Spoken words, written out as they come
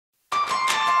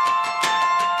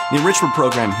The enrichment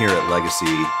program here at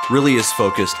Legacy really is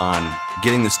focused on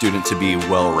getting the student to be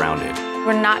well-rounded.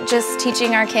 We're not just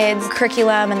teaching our kids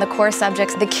curriculum and the core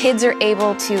subjects. The kids are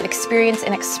able to experience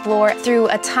and explore through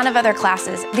a ton of other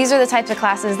classes. These are the types of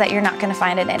classes that you're not going to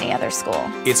find at any other school.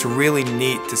 It's really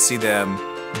neat to see them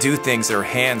do things that are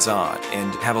hands-on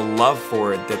and have a love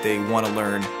for it, that they want to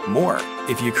learn more.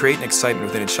 If you create an excitement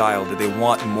within a child that they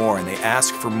want more and they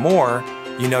ask for more,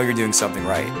 you know you're doing something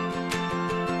right.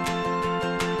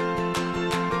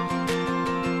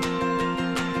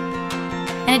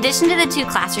 In addition to the 2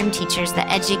 classroom teachers that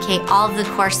educate all of the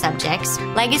core subjects,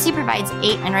 Legacy provides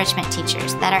 8 enrichment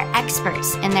teachers that are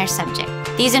experts in their subject.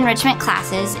 These enrichment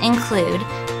classes include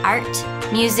art,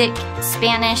 music,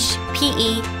 Spanish,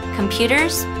 PE,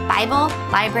 computers, Bible,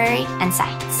 library, and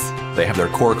science. They have their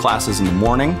core classes in the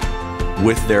morning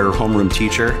with their homeroom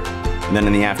teacher, and then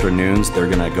in the afternoons they're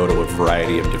going to go to a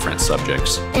variety of different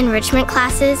subjects. Enrichment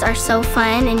classes are so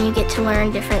fun and you get to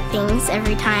learn different things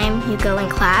every time you go in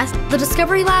class. The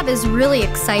Discovery Lab is really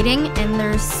exciting and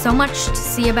there's so much to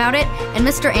see about it, and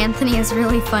Mr. Anthony is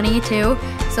really funny too,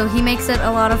 so he makes it a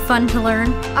lot of fun to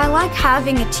learn. I like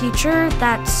having a teacher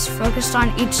that's focused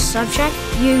on each subject.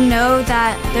 You know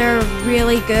that they're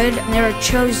really good and they're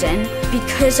chosen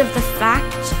because of the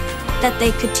fact that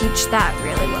they could teach that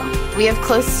really well. We have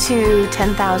close to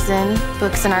 10,000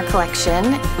 books in our collection.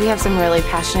 We have some really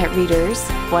passionate readers.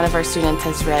 One of our students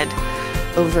has read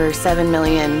over 7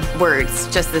 million words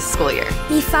just this school year.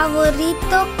 Mi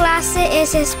favorito clase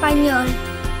es español.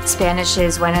 Spanish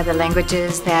is one of the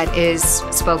languages that is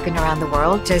spoken around the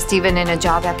world. Just even in a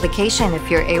job application, if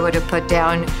you're able to put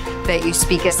down that you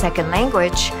speak a second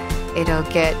language, it'll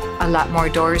get a lot more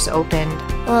doors opened.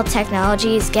 Well,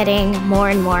 technology is getting more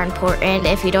and more important.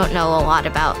 If you don't know a lot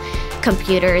about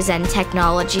computers and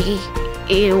technology,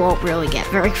 you won't really get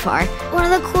very far. One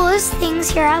of the coolest things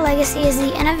here at Legacy is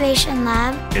the Innovation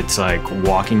Lab. It's like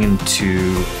walking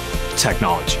into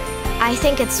technology. I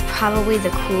think it's probably the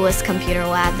coolest computer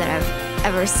lab that I've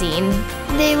ever seen.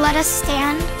 They let us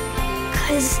stand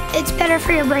because it's better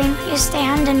for your brain when you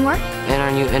stand and work. In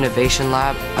our new innovation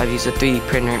lab, I've used a 3D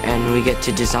printer and we get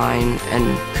to design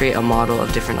and create a model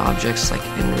of different objects like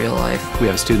in real life. We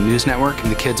have a student news network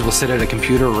and the kids will sit at a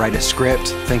computer, write a script,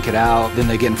 think it out, then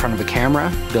they get in front of a camera,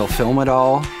 they'll film it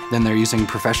all, then they're using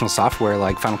professional software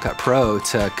like Final Cut Pro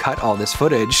to cut all this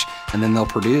footage, and then they'll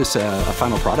produce a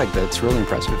final product that's really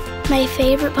impressive. My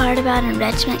favorite part about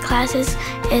enrichment classes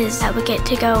is that we get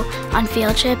to go on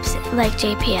field trips like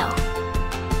JPL.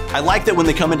 I like that when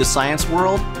they come into Science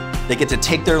World, they get to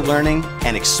take their learning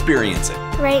and experience it.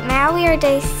 Right now we are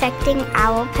dissecting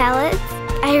owl pellets.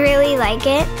 I really like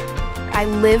it. I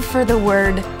live for the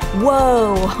word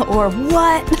whoa or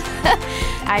what.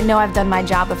 I know I've done my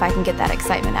job if I can get that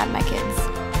excitement out of my kids.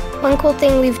 One cool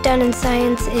thing we've done in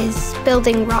science is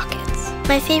building rockets.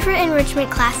 My favorite enrichment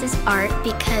class is art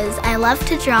because I love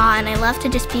to draw and I love to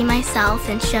just be myself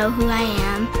and show who I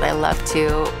am. I love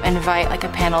to invite like a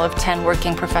panel of 10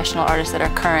 working professional artists that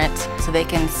are current so they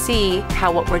can see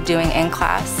how what we're doing in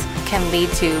class can lead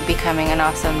to becoming an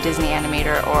awesome Disney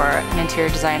animator or an interior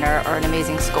designer or an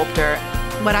amazing sculptor.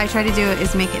 What I try to do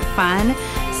is make it fun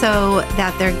so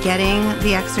that they're getting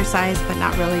the exercise but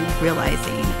not really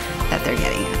realizing that they're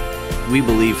getting it. We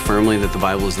believe firmly that the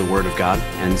Bible is the Word of God,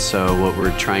 and so what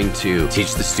we're trying to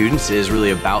teach the students is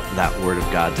really about that Word of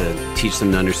God, to teach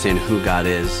them to understand who God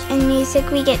is. In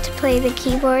music, we get to play the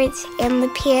keyboards and the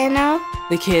piano.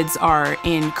 The kids are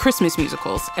in Christmas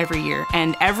musicals every year,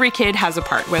 and every kid has a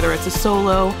part, whether it's a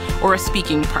solo or a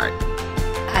speaking part.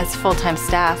 As full-time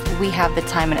staff, we have the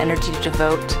time and energy to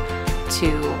devote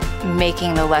to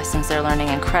making the lessons they're learning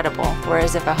incredible.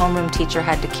 Whereas if a homeroom teacher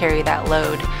had to carry that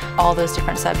load, all those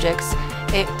different subjects,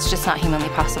 it's just not humanly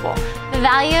possible. The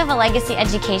value of a legacy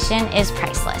education is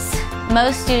priceless.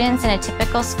 Most students in a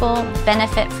typical school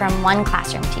benefit from 1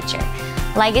 classroom teacher.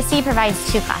 Legacy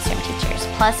provides 2 classroom teachers,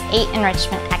 plus 8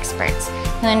 enrichment experts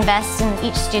who invest in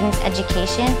each student's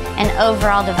education and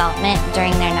overall development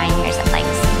during their 9 years at Legacy.